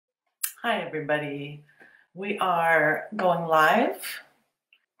Hi, everybody. We are going live.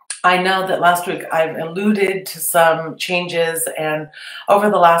 I know that last week I've alluded to some changes, and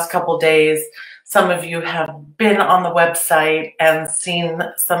over the last couple days, some of you have been on the website and seen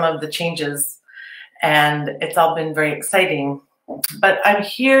some of the changes, and it's all been very exciting. But I'm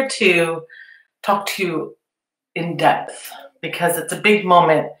here to talk to you in depth because it's a big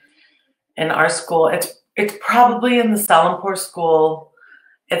moment in our school. It's probably in the Salimpour school.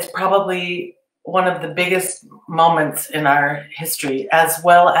 It's probably one of the biggest moments in our history, as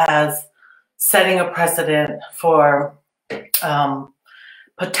well as setting a precedent for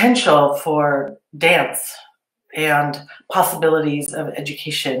potential for dance and possibilities of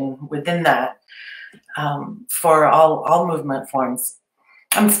education within that for all movement forms.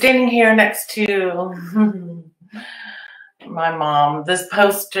 I'm standing here next to my mom. This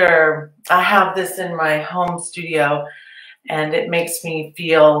poster, I have this in my home studio, and it makes me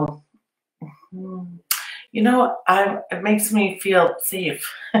feel, it makes me feel safe.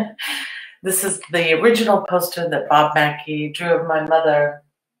 This is the original poster that Bob Mackey drew of my mother.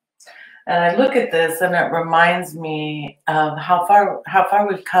 And I look at this and it reminds me of how far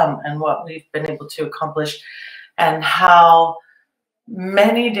we've come and what we've been able to accomplish, and how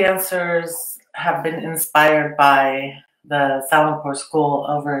many dancers have been inspired by the Salimpour School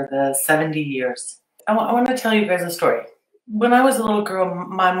over the 70 years. I want to tell you guys a story. When I was a little girl,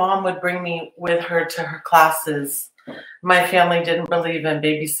 my mom would bring me with her to her classes. My family didn't believe in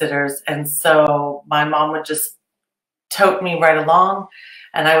babysitters, and so my mom would just tote me right along,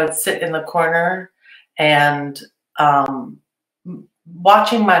 and I would sit in the corner, and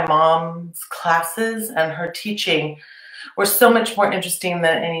watching my mom's classes and her teaching were so much more interesting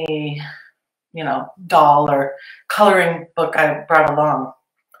than any, doll or coloring book I brought along.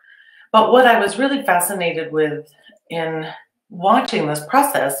 But what I was really fascinated with in watching this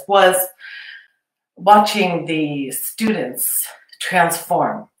process was watching the students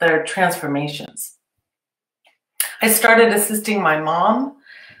transform, their transformations. I started assisting my mom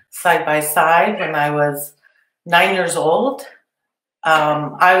side by side when I was 9 years old.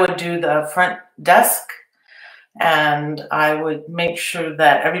 I would do the front desk, and I would make sure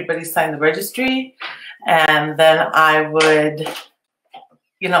that everybody signed the registry, and then I would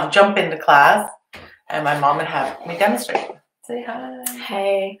jump into class, and my mom would have me demonstrate. Say hi.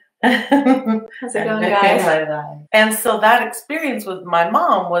 Hey. How's it going, guys? And so that experience with my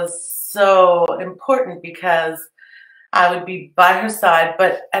mom was so important because I would be by her side,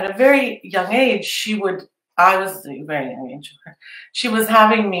 but at a very young age, she was having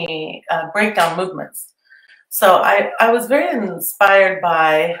me break down movements. So I was very inspired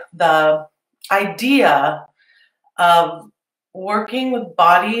by the idea of working with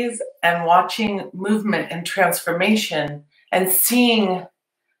bodies and watching movement and transformation and seeing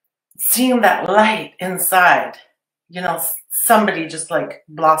that light inside, somebody just like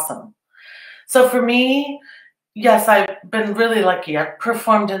blossom. So for me, yes, I've been really lucky. I've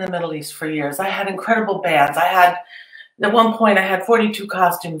performed in the Middle East for years. I had incredible bands. At one point, I had 42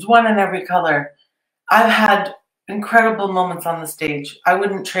 costumes, one in every color. I've had incredible moments on the stage. I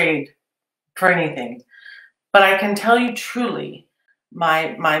wouldn't trade for anything. But I can tell you truly,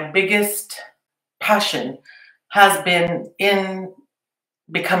 my biggest passion has been in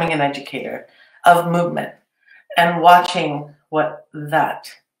becoming an educator of movement and watching what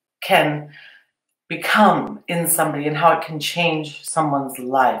that can become in somebody and how it can change someone's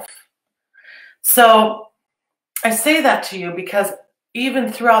life. So I say that to you because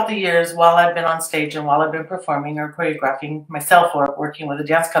even throughout the years, while I've been on stage and while I've been performing or choreographing myself or working with a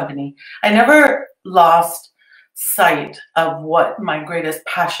dance company, I never lost sight of what my greatest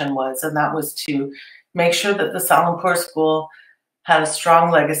passion was, and that was to make sure that the Salimpour School had a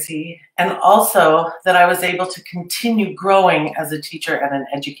strong legacy, and also that I was able to continue growing as a teacher and an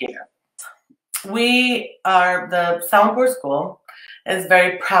educator. The Salimpour School is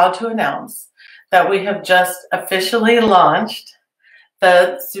very proud to announce that we have just officially launched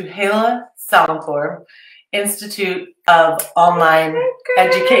the Suhaila Salimpour Institute of Online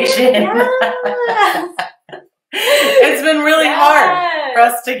Education. Yes. It's been really hard for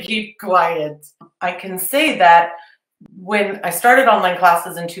us to keep quiet. I can say that when I started online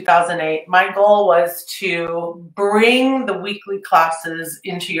classes in 2008, my goal was to bring the weekly classes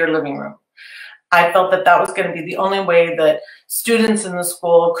into your living room. I felt that that was going to be the only way that students in the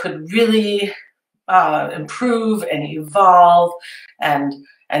school could really improve and evolve and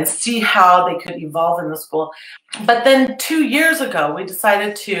see how they could evolve in the school. But then 2 years ago, we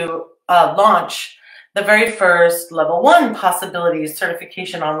decided to launch the very first level 1 possibilities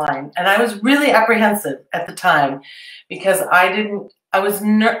certification online. And I was really apprehensive at the time because I didn't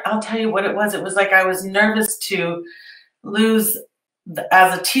I'll tell you what it was. It was like I was nervous to lose,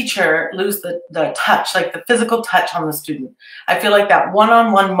 as a teacher, lose the touch, like the physical touch on the student. I feel like that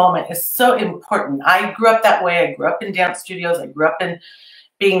one-on-one moment is so important. I grew up that way. I grew up in dance studios. I grew up in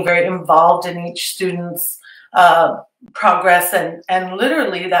being very involved in each student's progress and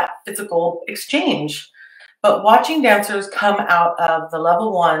literally that physical exchange. But watching dancers come out of the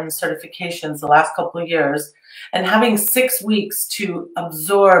level 1 certifications the last couple of years and having 6 weeks to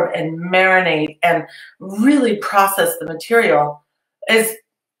absorb and marinate and really process the material is,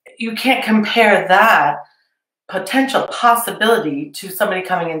 you can't compare that potential possibility to somebody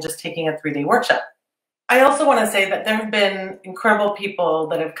coming and just taking a 3-day workshop. I also want to say that there have been incredible people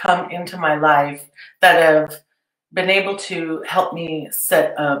that have come into my life that have been able to help me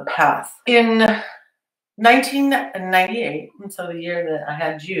set a path. In 1998, and so the year that I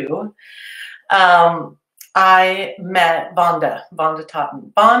had you, I met Vonda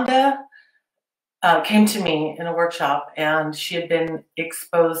Totten. Vonda came to me in a workshop, and she had been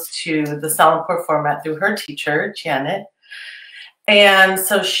exposed to the Salimpour format through her teacher, Janet. And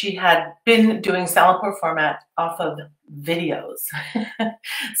so she had been doing Salimpour format off of videos.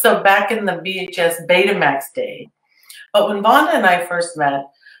 So back in the VHS Betamax day. But when Vonda and I first met,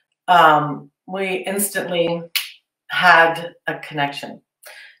 we instantly had a connection.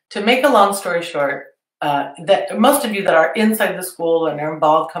 To make a long story short, that most of you that are inside the school and are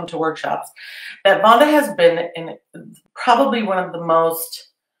involved come to workshops, that Vonda has been in probably one of the most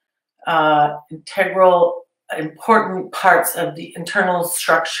integral, important parts of the internal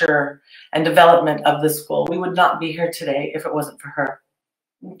structure and development of the school. We would not be here today if it wasn't for her.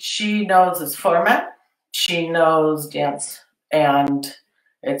 She knows its format. She knows dance and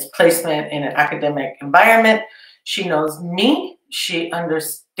its placement in an academic environment. She knows me. She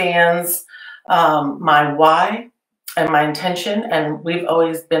understands my why and my intention, and we've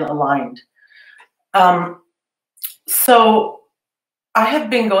always been aligned. So I have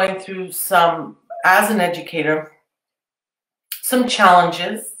been going through some, as an educator, some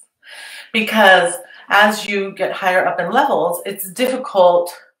challenges, because as you get higher up in levels, it's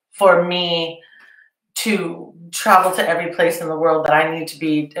difficult for me to travel to every place in the world that I need to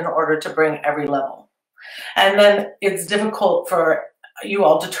be in order to bring every level. And then it's difficult for you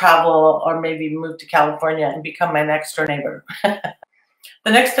all to travel or maybe move to California and become my next door neighbor.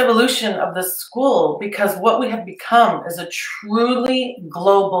 The next evolution of the school, because what we have become is a truly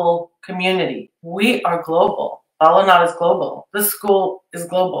global community. We are global. Balanat is global. This school is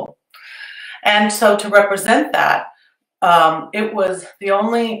global. And so to represent that, it was the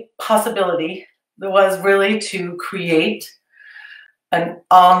only possibility that was really to create an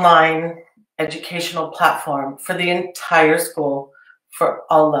online educational platform for the entire school for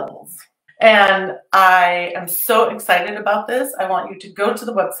all levels. And I am so excited about this. I want you to go to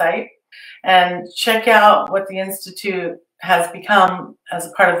the website and check out what the Institute has become as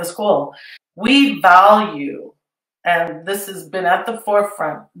a part of the school. We value, and this has been at the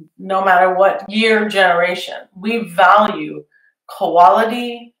forefront no matter what year, generation, we value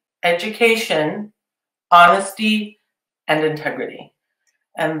quality education, honesty, and integrity.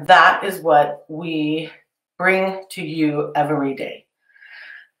 And that is what we bring to you every day.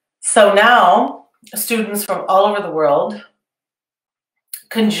 So now students from all over the world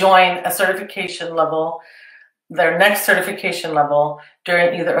can join a certification level, their next certification level,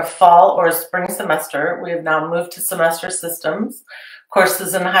 during either a fall or a spring semester. We have now moved to semester systems.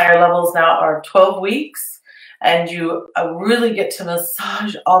 Courses in higher levels now are 12 weeks, and you really get to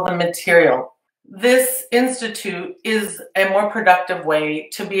massage all the material. This institute is a more productive way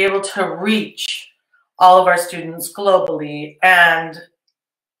to be able to reach all of our students globally and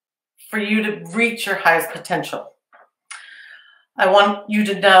for you to reach your highest potential. I want you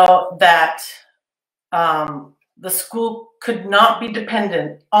to know that the school could not be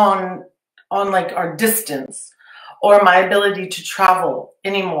dependent on like our distance or my ability to travel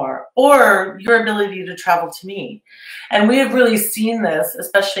anymore, or your ability to travel to me. And we have really seen this,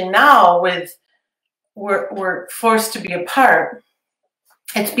 especially now with we're forced to be apart.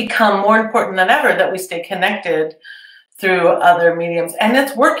 It's become more important than ever that we stay connected through other mediums, and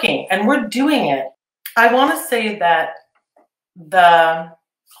it's working, and we're doing it. I want to say that the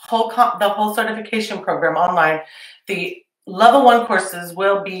whole certification program online, the level 1 courses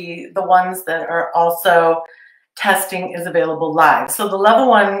will be the ones that are also testing is available live. So the level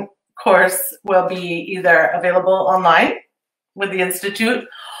 1 course will be either available online with the Institute,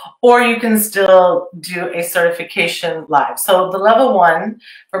 or you can still do a certification live. So the level 1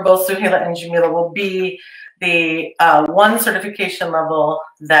 for both Suhaila and Jamila will be the one certification level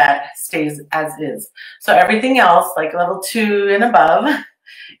that stays as is. So everything else, like level 2 and above,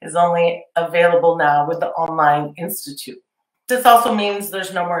 is only available now with the online institute. This also means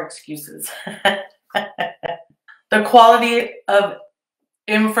there's no more excuses. The quality of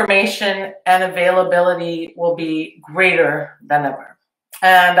information and availability will be greater than ever.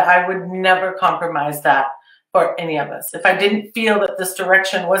 And I would never compromise that for any of us. If I didn't feel that this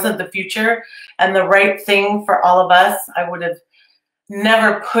direction wasn't the future and the right thing for all of us, I would have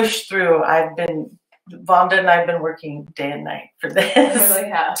never pushed through. Vonda and I have been working day and night for this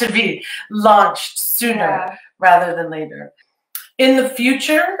to be launched sooner rather than later. In the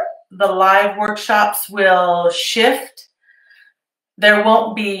future, the live workshops will shift. There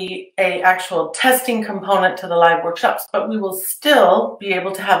won't be an actual testing component to the live workshops, but we will still be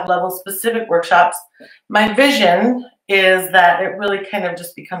able to have level-specific workshops. My vision is that it really kind of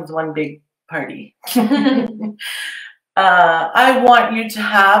just becomes one big party. I want you to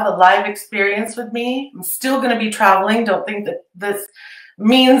have a live experience with me. I'm still going to be traveling. Don't think that this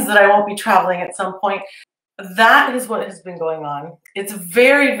means that I won't be traveling at some point. That is what has been going on. It's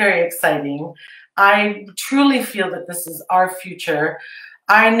very, very exciting. I truly feel that this is our future.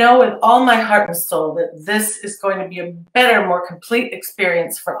 I know with all my heart and soul that this is going to be a better, more complete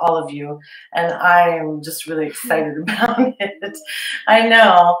experience for all of you. And I am just really excited about it. I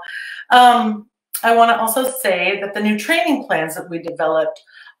know. I want to also say that the new training plans that we developed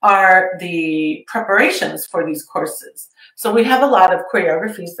are the preparations for these courses. So we have a lot of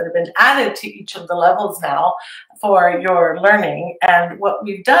choreographies that have been added to each of the levels now for your learning. And what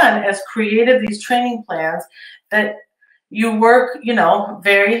we've done is created these training plans that you work,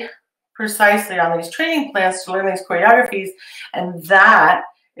 very precisely on these training plans to learn these choreographies. And that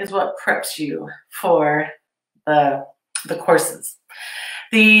is what preps you for the courses.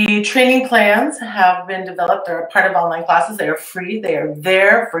 The training plans have been developed. They're a part of online classes. They are free. They are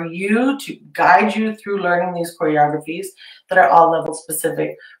there for you to guide you through learning these choreographies that are all level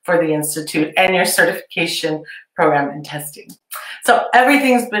specific for the Institute and your certification program and testing. So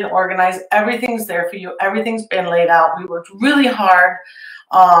everything's been organized. Everything's there for you. Everything's been laid out. We worked really hard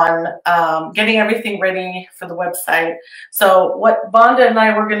on getting everything ready for the website. So what Vonda and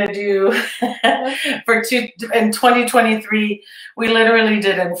I were going to do in 2023, we literally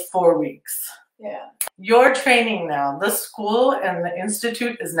did in 4 weeks. Yeah. Your training now, the school and the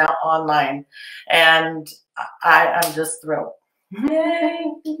Institute is now online, and I'm just thrilled.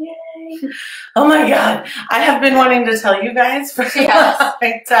 Yay, yay. Oh my God. I have been wanting to tell you guys for a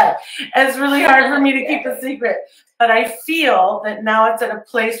long time. It's really hard for me to keep a secret, but I feel that now it's at a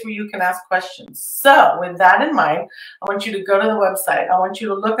place where you can ask questions. So with that in mind, I want you to go to the website. I want you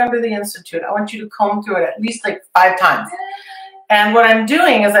to look under the Institute. I want you to comb through it at least like 5 times. And what I'm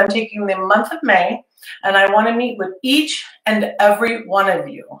doing is I'm taking the month of May, and I want to meet with each and every one of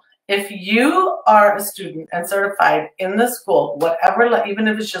you. If you are a student and certified in the school, whatever, even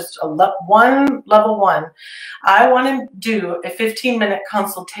if it's just level 1, I want to do a 15-minute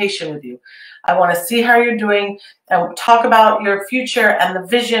consultation with you. I want to see how you're doing and talk about your future and the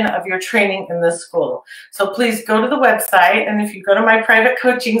vision of your training in this school. So please go to the website, and if you go to my private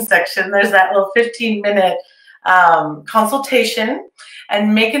coaching section, there's that little 15-minute consultation,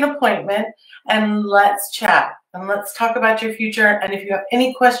 and make an appointment, and let's chat. And let's talk about your future. And if you have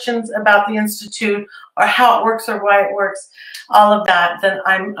any questions about the Institute or how it works or why it works, all of that, then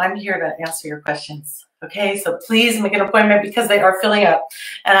I'm here to answer your questions. Okay, so please make an appointment because they are filling up.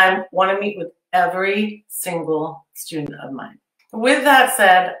 And I want to meet with every single student of mine. With that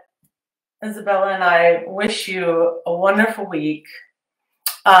said, Isabella and I wish you a wonderful week.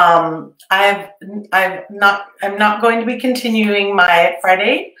 I'm not going to be continuing my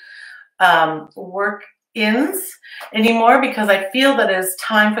Friday work-ins anymore because I feel that it is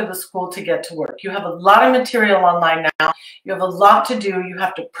time for the school to get to work. You have a lot of material online now. You have a lot to do. You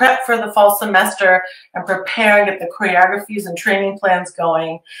have to prep for the fall semester and prepare and get the choreographies and training plans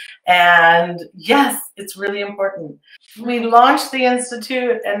going. And yes, it's really important. We launched the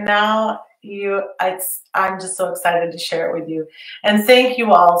Institute, and now I'm just so excited to share it with you. And thank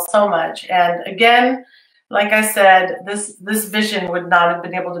you all so much. And again, like I said, this vision would not have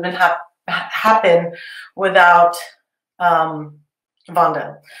been able to happen without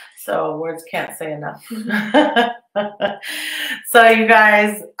Vonda. So words can't say enough. So you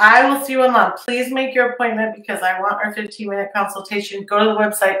guys, I will see you online. Please make your appointment because I want our 15-minute consultation. Go to the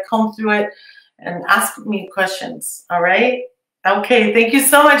website, comb through it, and ask me questions. All right? Okay, thank you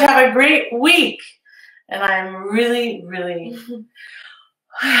so much. Have a great week. And I'm really, really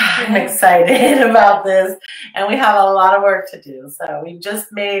I'm excited about this, and we have a lot of work to do. So we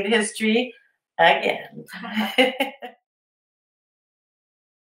just made history again.